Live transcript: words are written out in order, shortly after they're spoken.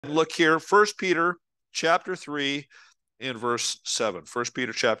Look here, 1 Peter chapter 3 in verse 7. 1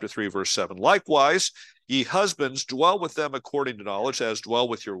 Peter chapter 3, verse 7. Likewise, ye husbands, dwell with them according to knowledge, as dwell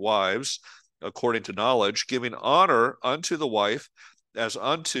with your wives according to knowledge, giving honor unto the wife as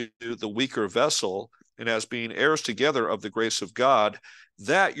unto the weaker vessel, and as being heirs together of the grace of God,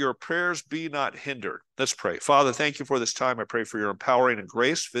 that your prayers be not hindered. Let's pray. Father, thank you for this time. I pray for your empowering and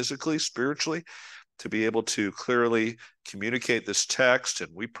grace, physically, spiritually, to be able to clearly communicate this text. And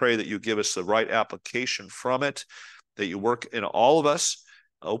we pray that you give us the right application from it, that you work in all of us,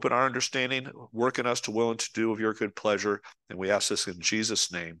 open our understanding, work in us to will and to do of your good pleasure. And we ask this in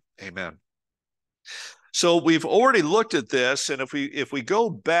Jesus' name. Amen. So we've already looked at this. And if we go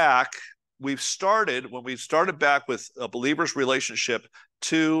back, when we started back with a believer's relationship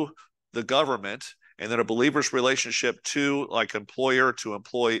to the government, and then a believer's relationship to like employer to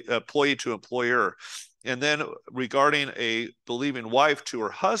employee to employer. And then regarding a believing wife to her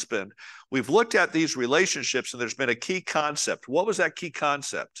husband, we've looked at these relationships and there's been a key concept. What was that key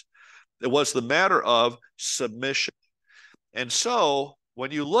concept? It was the matter of submission. And so when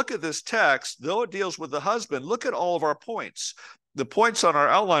you look at this text, though it deals with the husband, look at all of our points. The points on our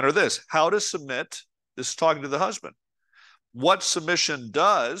outline are this: how to submit. This is talking to the husband. What submission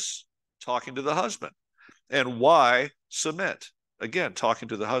does, talking to the husband. And why submit? Again, talking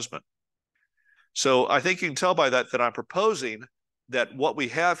to the husband. So I think you can tell by that I'm proposing that what we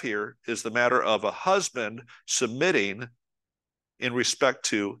have here is the matter of a husband submitting in respect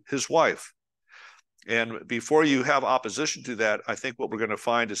to his wife. And before you have opposition to that, I think what we're going to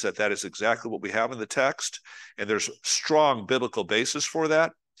find is that is exactly what we have in the text. And there's strong biblical basis for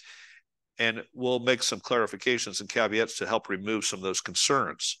that. And we'll make some clarifications and caveats to help remove some of those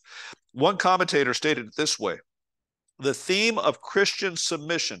concerns. One commentator stated it this way: the theme of Christian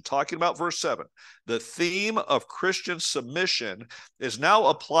submission, talking about verse 7, the theme of Christian submission is now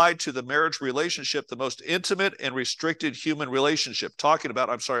applied to the marriage relationship, the most intimate and restricted human relationship. Talking about,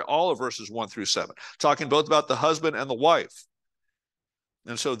 all of verses 1 through 7, talking both about the husband and the wife.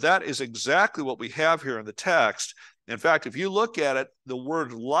 And so that is exactly what we have here in the text. In fact, if you look at it, the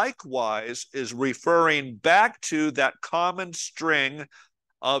word likewise is referring back to that common string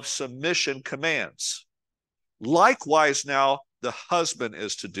of submission commands. Likewise, now the husband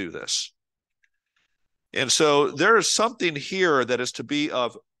is to do this. And so there is something here that is to be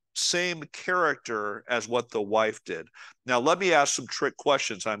of same character as what the wife did. Now, let me ask some trick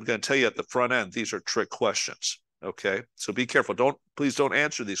questions. I'm going to tell you at the front end, these are trick questions. Okay, so be careful. Please don't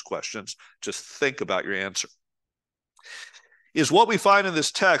answer these questions. Just think about your answer. Is what we find in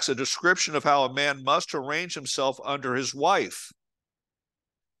this text a description of how a man must arrange himself under his wife?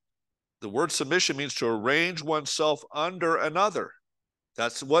 The word submission means to arrange oneself under another.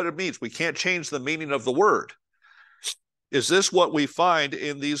 That's what it means. We can't change the meaning of the word. Is this what we find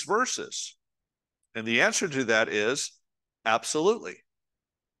in these verses? And the answer to that is absolutely.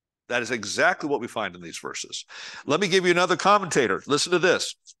 That is exactly what we find in these verses. Let me give you another commentator. Listen to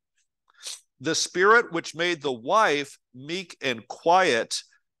this. The spirit which made the wife meek and quiet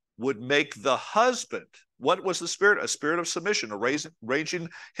would make the husband. What was the spirit? A spirit of submission, arranging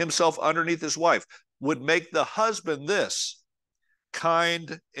himself underneath his wife, would make the husband this: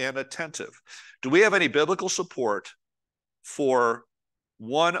 kind and attentive. Do we have any biblical support for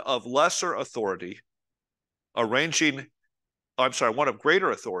one of lesser authority one of greater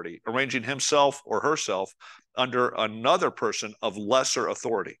authority arranging himself or herself under another person of lesser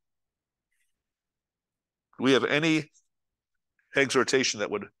authority? Do we have any exhortation that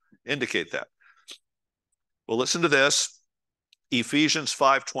would indicate that? Well, listen to this. Ephesians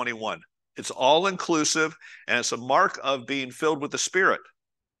 5:21. It's all inclusive, and it's a mark of being filled with the Spirit.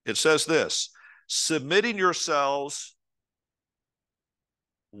 It says this: submitting yourselves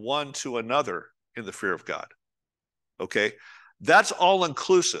one to another in the fear of God. Okay, that's all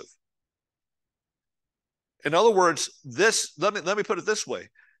inclusive. In other words, let me put it this way.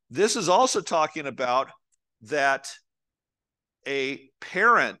 This is also talking about that a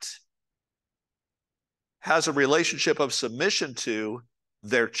parent has a relationship of submission to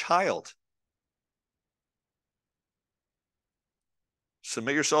their child.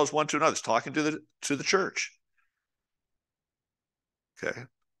 Submit yourselves one to another. It's talking to the church. Okay.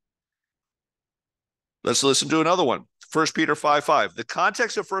 Let's listen to another one. 1 Peter 5:5. The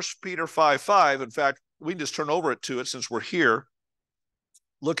context of 1 Peter 5:5, in fact, we can just turn over to it since we're here.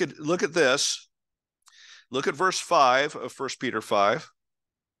 Look at this. Look at verse 5 of 1 Peter 5.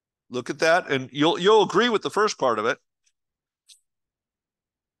 Look at that, and you'll agree with the first part of it.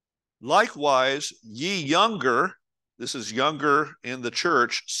 Likewise, ye younger, this is younger in the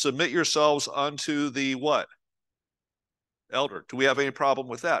church, submit yourselves unto the what? elder. Do we have any problem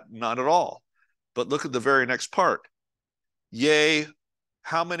with that? Not at all. But look at the very next part. Yea,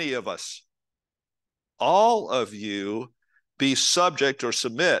 how many of us? All of you be subject or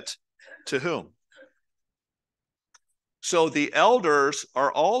submit to whom? So the elders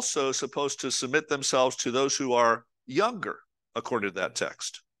are also supposed to submit themselves to those who are younger, according to that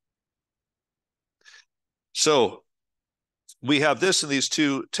text. So we have this in these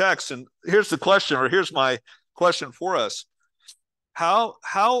two texts. And here's the question, or here's my question for us. How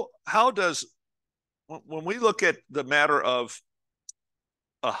does, when we look at the matter of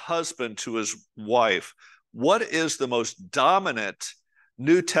a husband to his wife, what is the most dominant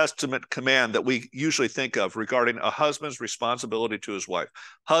New Testament command that we usually think of regarding a husband's responsibility to his wife?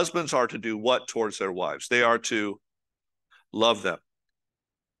 Husbands are to do what towards their wives? They are to love them.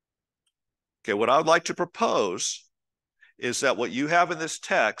 Okay, what I would like to propose is that what you have in this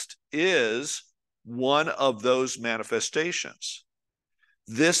text is one of those manifestations.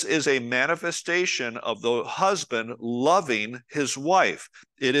 This is a manifestation of the husband loving his wife.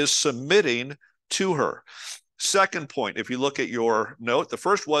 It is submitting to her. Second point, if you look at your note, the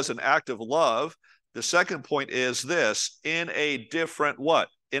first was an act of love. The second point is this: in a different what?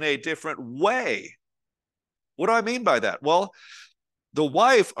 In a different way. What do I mean by that? Well, the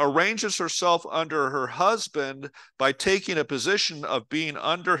wife arranges herself under her husband by taking a position of being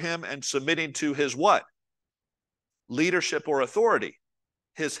under him and submitting to his what? Leadership or authority,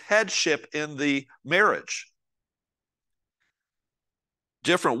 his headship in the marriage.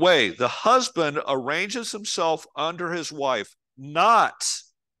 Different way. The husband arranges himself under his wife, not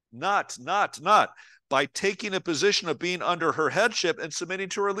by taking a position of being under her headship and submitting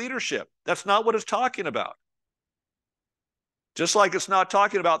to her leadership. That's not what it's talking about. Just like it's not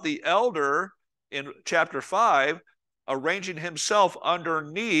talking about the elder in chapter 5 arranging himself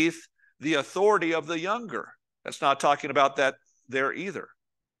underneath the authority of the younger. That's not talking about that there either.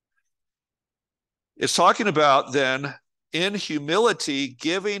 It's talking about then in humility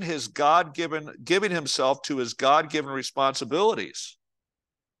giving himself to his God-given responsibilities.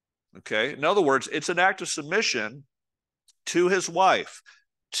 Okay? In other words, it's an act of submission to his wife,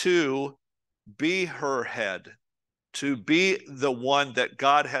 to be her head, to be the one that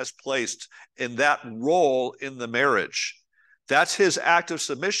God has placed in that role in the marriage. That's his act of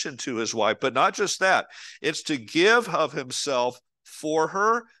submission to his wife. But not just that, it's to give of himself for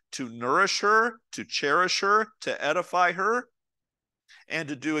her, to nourish her, to cherish her, to edify her, and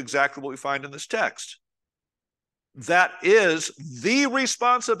to do exactly what we find in this text. That is the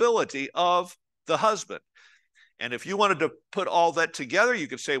responsibility of the husband. And if you wanted to put all that together, you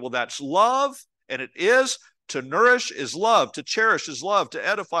could say, well, that's love, and it is. To nourish is love. To cherish is love. To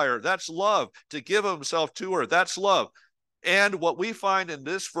edify her, that's love. To give himself to her, that's love. And what we find in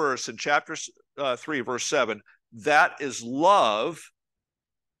this verse, in chapter 3, verse 7, that is love,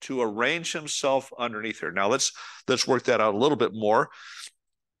 to arrange himself underneath her. Now let's work that out a little bit more.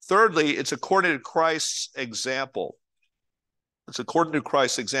 Thirdly, it's according to Christ's example. It's according to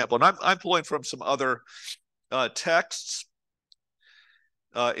Christ's example. And I'm pulling from some other texts.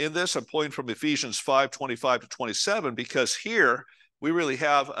 In this, I'm pulling from Ephesians 5:25 to 27, because here we really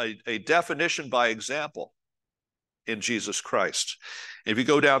have a definition by example in Jesus Christ. If you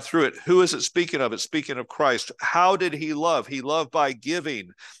go down through it, who is it speaking of? It's speaking of Christ. How did he love? He loved by giving.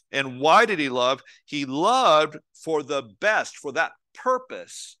 And why did he love? He loved for the best, for that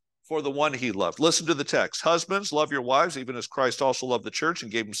purpose, for the one he loved. Listen to the text. Husbands, love your wives, even as Christ also loved the church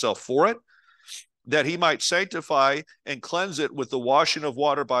and gave himself for it, that he might sanctify and cleanse it with the washing of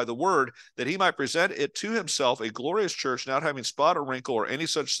water by the word, that he might present it to himself a glorious church, not having spot or wrinkle or any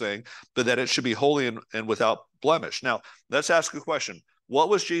such thing, but that it should be holy and without blemish. Now, let's ask a question. What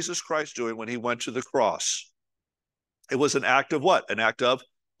was Jesus Christ doing when he went to the cross? It was an act of what? An act of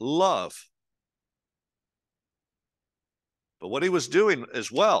love. But what he was doing as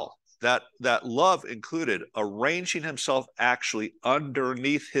well, that love included arranging himself actually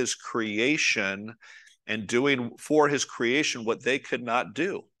underneath his creation and doing for his creation what they could not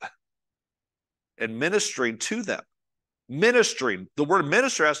do, and ministering to them. Ministering, the word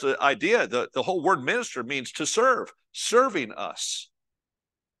minister has the idea, the whole word minister means to serve, serving us.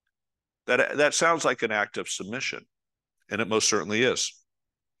 That sounds like an act of submission, and it most certainly is.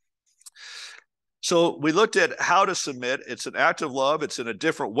 So we looked at how to submit. It's an act of love. It's in a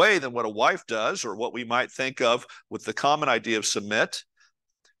different way than what a wife does, or what we might think of with the common idea of submit.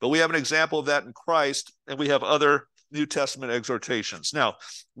 But we have an example of that in Christ, and we have other New Testament exhortations. Now,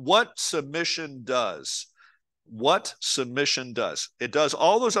 what submission does? What submission does? It does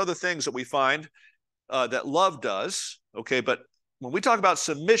all those other things that we find that love does, okay? But when we talk about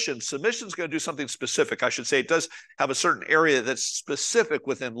submission, submission is going to do something specific. I should say it does have a certain area that's specific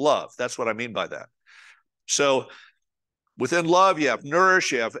within love. That's what I mean by that. So within love, you have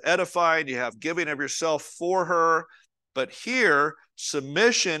nourish, you have edifying, you have giving of yourself for her. But here,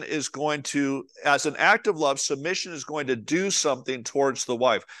 submission is going to, as an act of love, submission is going to do something towards the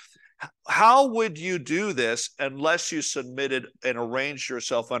wife. How would you do this unless you submitted and arranged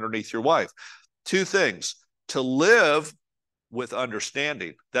yourself underneath your wife? Two things: to live with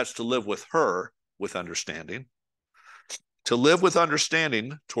understanding. That's to live with her with understanding. To live with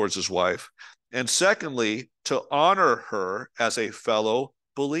understanding towards his wife. And secondly, to honor her as a fellow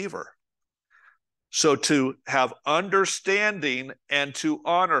believer. So to have understanding and to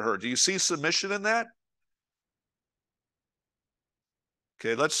honor her. Do you see submission in that?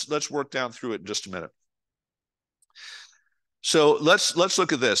 Okay, let's work down through it in just a minute. So let's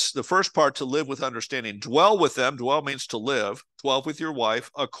look at this. The first part, to live with understanding. Dwell with them. Dwell means to live. Dwell with your wife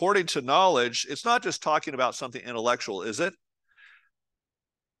according to knowledge. It's not just talking about something intellectual, is it?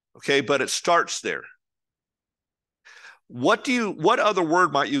 Okay, but it starts there. What other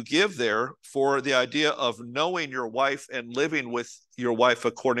word might you give there for the idea of knowing your wife and living with your wife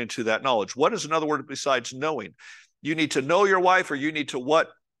according to that knowledge? What is another word besides knowing? You need to know your wife, or you need to what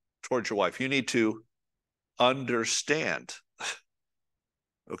towards your wife? You need to understand.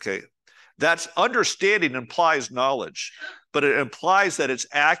 Okay, that's understanding implies knowledge, but it implies that it's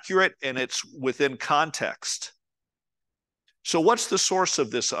accurate and it's within context. So what's the source of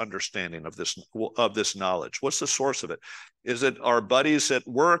this understanding of this knowledge? What's the source of it? Is it our buddies at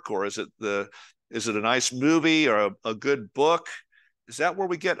work, or is it a nice movie or a good book? Is that where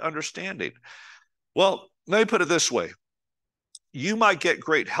we get understanding? Well, let me put it this way. You might get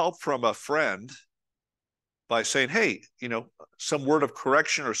great help from a friend by saying, hey, some word of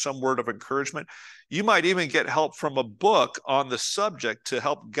correction or some word of encouragement. You might even get help from a book on the subject to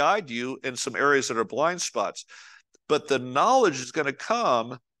help guide you in some areas that are blind spots. But the knowledge is going to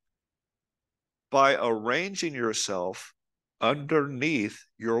come by arranging yourself underneath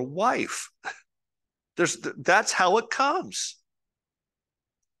your wife. That's how it comes.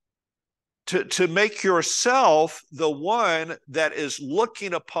 To make yourself the one that is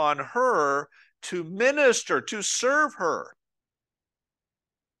looking upon her to minister, to serve her.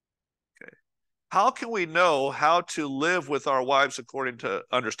 Okay. How can we know how to live with our wives according to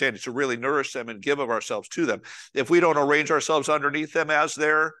understanding, to really nourish them and give of ourselves to them, if we don't arrange ourselves underneath them as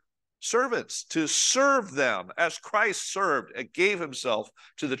their servants, to serve them as Christ served and gave himself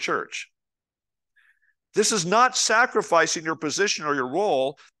to the church? This is not sacrificing your position or your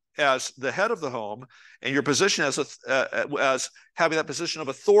role as the head of the home and your position as having that position of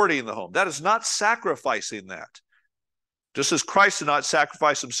authority in the home. That is not sacrificing that. Just as Christ did not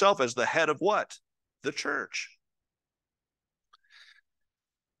sacrifice himself as the head of what? The church.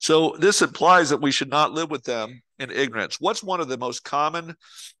 So this implies that we should not live with them in ignorance. What's one of the most common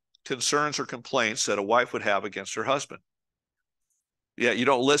concerns or complaints that a wife would have against her husband? Yeah, you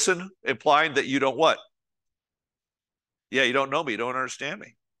don't listen, implying that you don't what? Yeah, you don't know me, you don't understand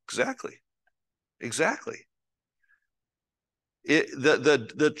me. Exactly.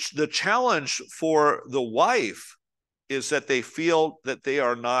 The challenge for the wife is that they feel that they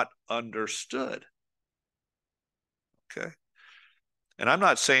are not understood. Okay. And I'm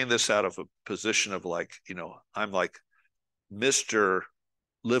not saying this out of a position of like, I'm like Mr.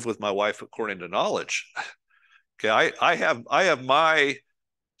 Live with my wife according to knowledge. Okay. I have my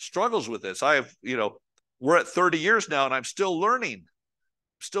struggles with this. We're at 30 years now and I'm still learning,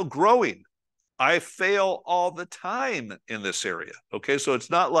 still growing. I fail all the time in this area. Okay. So it's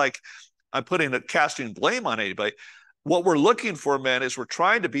not like I'm casting blame on anybody. What we're looking for, men, is we're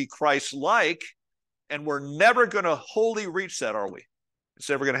trying to be Christ-like, and we're never going to wholly reach that, are we?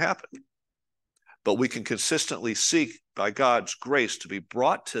 It's never going to happen. But we can consistently seek, by God's grace, to be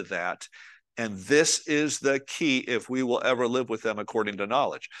brought to that. And this is the key if we will ever live with them according to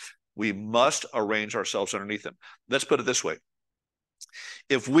knowledge. We must arrange ourselves underneath them. Let's put it this way.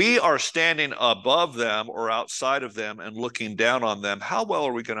 If we are standing above them or outside of them and looking down on them, how well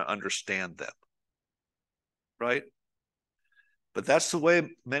are we going to understand them? Right? But that's the way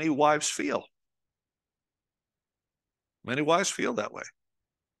many wives feel. Many wives feel that way.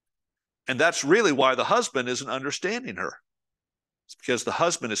 And that's really why the husband isn't understanding her. It's because the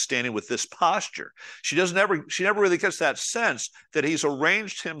husband is standing with this posture. She never really gets that sense that he's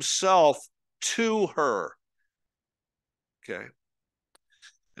arranged himself to her. Okay.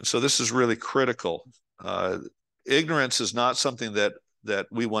 And so this is really critical. Ignorance is not something that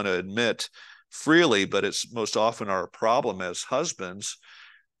we want to admit freely, but it's most often our problem as husbands,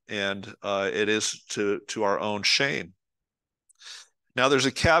 and it is to our own shame. Now, there's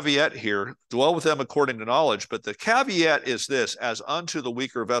a caveat here, dwell with them according to knowledge, but the caveat is this, as unto the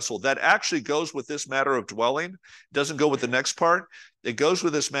weaker vessel. That actually goes with this matter of dwelling. It doesn't go with the next part. It goes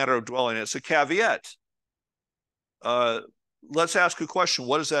with this matter of dwelling. It's a caveat. Let's ask a question.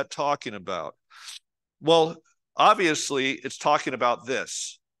 What is that talking about? Well, obviously, it's talking about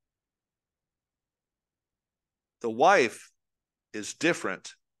this. The wife is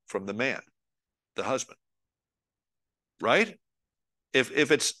different from the man, the husband, right? If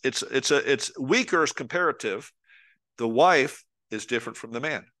it's weaker as comparative, the wife is different from the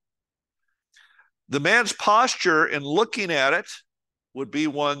man. The man's posture in looking at it would be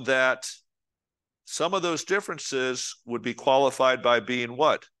one that some of those differences would be qualified by being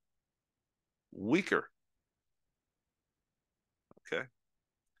what? Weaker. Okay.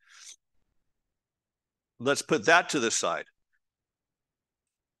 Let's put that to the side.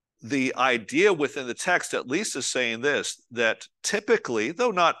 The idea within the text at least is saying this, that typically, though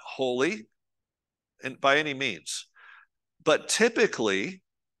not wholly and by any means, but typically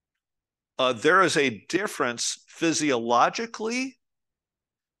there is a difference physiologically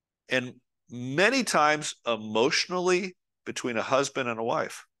and many times emotionally between a husband and a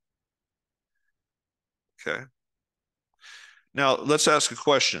wife. Okay. Now, let's ask a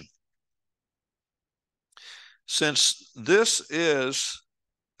question. Since this is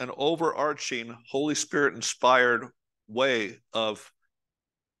an overarching Holy Spirit inspired way of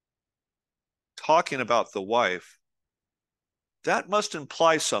talking about the wife, that must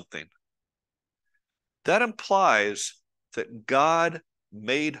imply something. That implies that God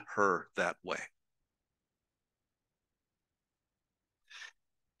made her that way.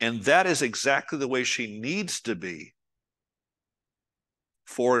 And that is exactly the way she needs to be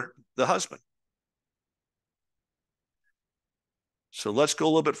for the husband. So let's go a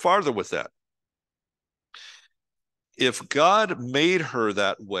little bit farther with that. If God made her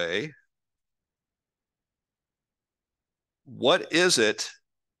that way, what is it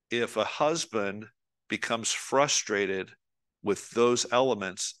if a husband becomes frustrated with those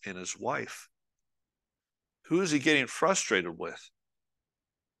elements in his wife? Who is he getting frustrated with?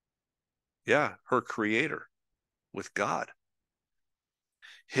 Yeah, her creator, with God.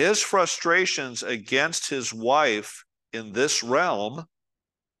 His frustrations against his wife in this realm,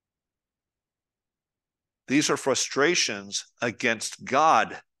 these are frustrations against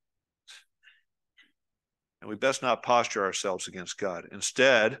God. And we best not posture ourselves against God.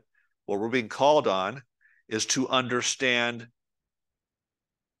 Instead, what we're being called on is to understand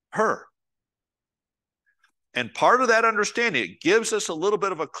her. And part of that understanding, it gives us a little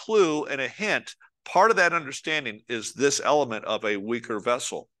bit of a clue and a hint. Part of that understanding is this element of a weaker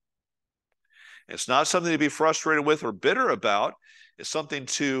vessel. It's not something to be frustrated with or bitter about. It's something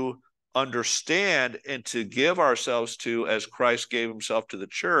to understand and to give ourselves to as Christ gave himself to the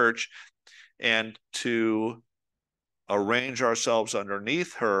church, and to arrange ourselves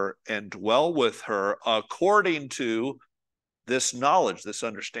underneath her and dwell with her according to this knowledge, this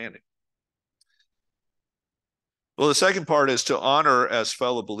understanding. Well, the second part is to honor as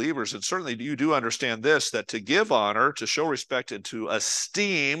fellow believers. And certainly you do understand this, that to give honor, to show respect, and to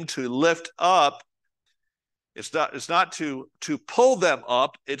esteem, to lift up, it's not to pull them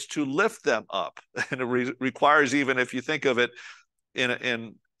up, it's to lift them up. And it requires, even if you think of it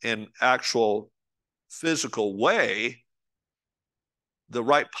in actual physical way, the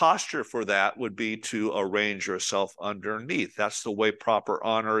right posture for that would be to arrange yourself underneath. That's the way proper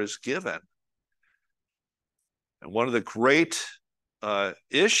honor is given. And one of the great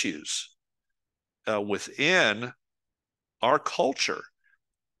issues within our culture,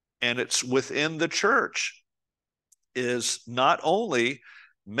 and it's within the church, is not only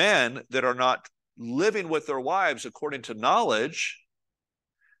men that are not living with their wives according to knowledge,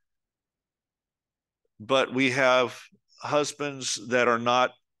 but we have husbands that are not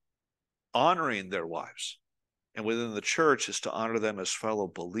honoring their wives. And within the church is to honor them as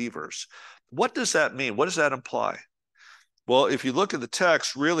fellow believers. What does that mean? What does that imply? Well, if you look at the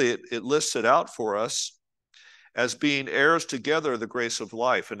text, really it lists it out for us as being heirs together of the grace of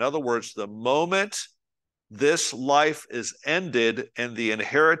life. In other words, the moment this life is ended and the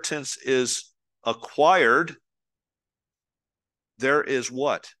inheritance is acquired, there is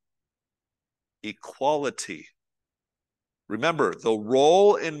what? Equality. Remember, the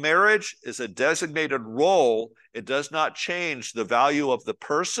role in marriage is a designated role. It does not change the value of the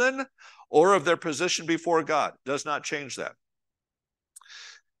person or of their position before God. It does not change that.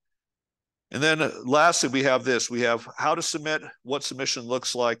 And then lastly, we have this. We have how to submit, what submission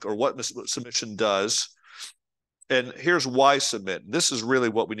looks like, or what submission does. And here's why submit. This is really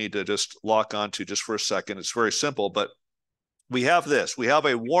what we need to just lock onto just for a second. It's very simple, but we have this. We have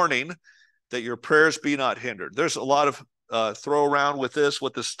a warning that your prayers be not hindered. There's a lot of throw around with this,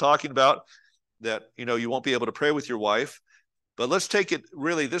 what this is talking about, that, you know, you won't be able to pray with your wife. But let's take it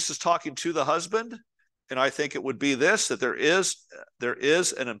really, this is talking to the husband. And I think it would be this, that there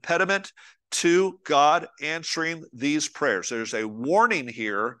is an impediment to God answering these prayers. There's a warning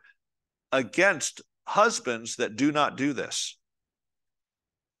here against husbands that do not do this,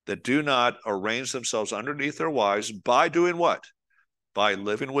 that do not arrange themselves underneath their wives by doing what? By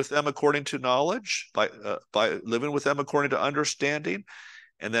living with them according to knowledge, by living with them according to understanding,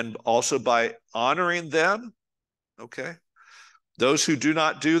 and then also by honoring them. Okay. Those who do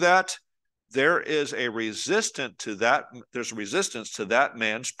not do that, there is a resistance to that. There's a resistance to that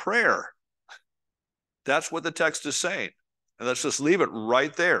man's prayer. That's what the text is saying. And let's just leave it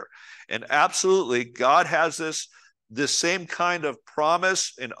right there. And absolutely, God has this same kind of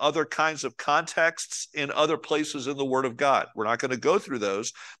promise in other kinds of contexts in other places in the Word of God. We're not going to go through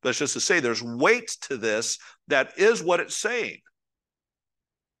those, but it's just to say there's weight to this. That is what it's saying.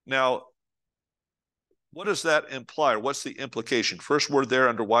 Now, what does that imply? What's the implication? First word there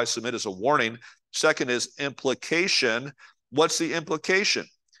under why submit is a warning. Second is implication. What's the implication?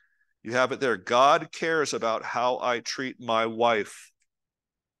 You have it there. God cares about how I treat my wife.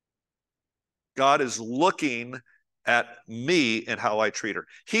 God is looking at me and how I treat her.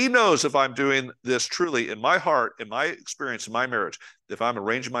 He knows if I'm doing this truly in my heart, in my experience, in my marriage, if I'm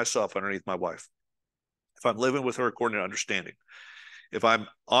arranging myself underneath my wife, if I'm living with her according to understanding, if I'm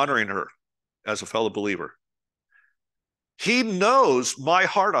honoring her as a fellow believer. He knows my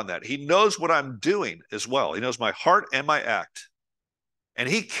heart on that. He knows what I'm doing as well. He knows my heart and my act. And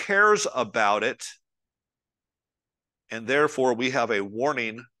he cares about it. And therefore, we have a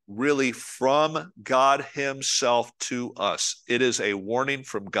warning really from God himself to us. It is a warning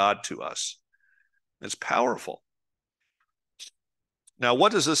from God to us. It's powerful. Now,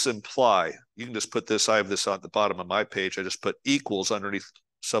 what does this imply? You can just put this, I have this on the bottom of my page. I just put equals underneath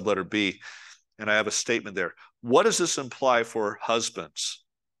subletter B. And I have a statement there. What does this imply for husbands?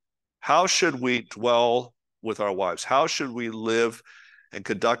 How should we dwell with our wives? How should we live and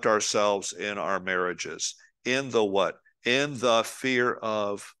conduct ourselves in our marriages? In the what? In the fear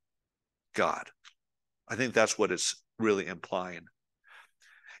of God. I think that's what it's really implying.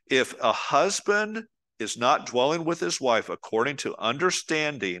 If a husband is not dwelling with his wife according to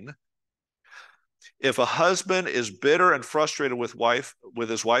understanding, if a husband is bitter and frustrated with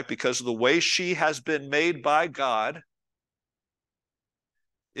his wife because of the way she has been made by God,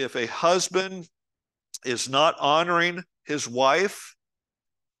 if a husband is not honoring his wife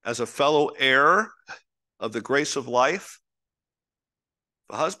as a fellow heir of the grace of life,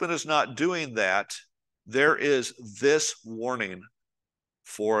 if a husband is not doing that, there is this warning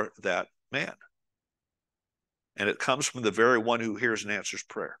for that man. And it comes from the very one who hears and answers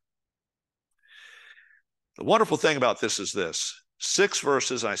prayer. The wonderful thing about this is this: 6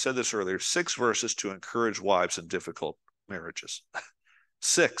 verses, and I said this earlier, 6 verses to encourage wives in difficult marriages.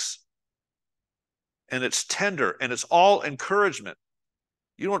 6. And it's tender, and it's all encouragement.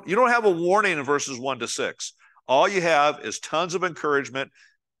 You don't have a warning in verses 1 to 6. All you have is tons of encouragement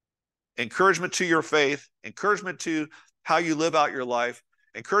to your faith, encouragement to how you live out your life,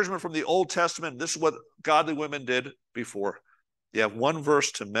 encouragement from the Old Testament. This is what godly women did before. You have 1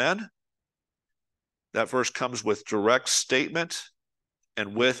 verse to men. That verse comes with direct statement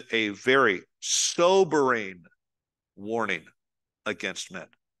and with a very sobering warning against men.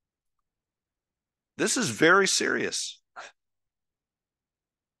 This is very serious.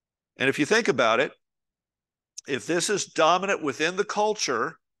 And if you think about it, if this is dominant within the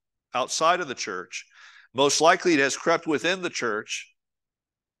culture outside of the church, most likely it has crept within the church.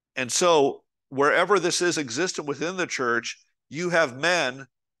 And so wherever this is existent within the church, you have men,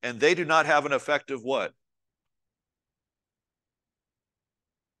 and they do not have an effective what?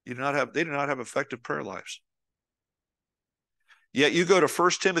 They do not have effective prayer lives. Yet you go to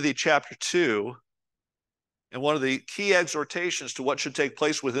 1 Timothy chapter 2, and one of the key exhortations to what should take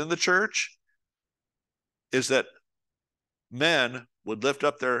place within the church is that men would lift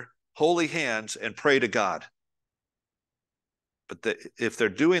up their holy hands and pray to God. But if they're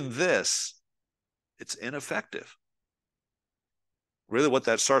doing this, it's ineffective. Really what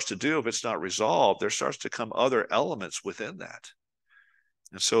that starts to do, if it's not resolved, there starts to come other elements within that.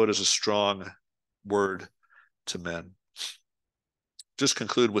 And so it is a strong word to men. Just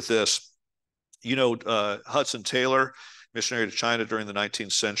conclude with this. You know, Hudson Taylor, missionary to China during the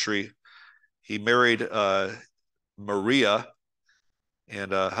 19th century, he married Maria,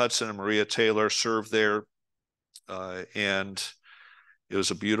 and Hudson and Maria Taylor served there, and it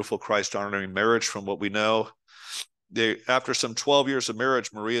was a beautiful Christ-honoring marriage from what we know. After some 12 years of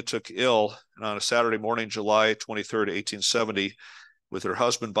marriage, Maria took ill, and on a Saturday morning, July 23rd, 1870, with her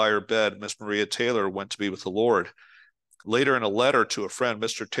husband by her bed, Miss Maria Taylor went to be with the Lord. Later, in a letter to a friend,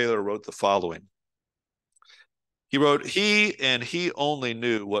 Mr. Taylor wrote the following. He wrote, "He and he only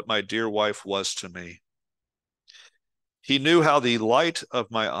knew what my dear wife was to me. He knew how the light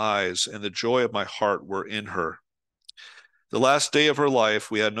of my eyes and the joy of my heart were in her. The last day of her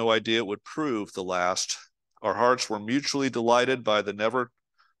life, we had no idea it would prove the last. Our hearts were mutually delighted by the never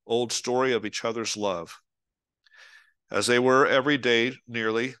old story of each other's love. As they were every day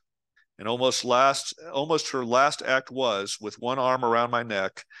nearly, and almost her last act was, with one arm around my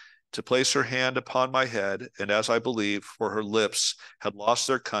neck, to place her hand upon my head, and as I believe, for her lips had lost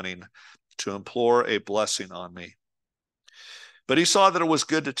their cunning, to implore a blessing on me. But he saw that it was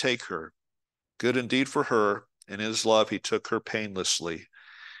good to take her, good indeed for her. In his love he took her painlessly,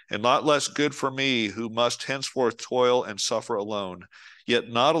 and not less good for me, who must henceforth toil and suffer alone, yet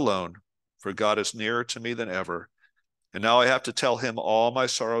not alone, for God is nearer to me than ever. And now I have to tell him all my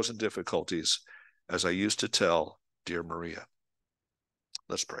sorrows and difficulties, as I used to tell dear Maria."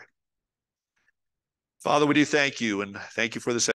 Let's pray. Father, we do thank you, and thank you for this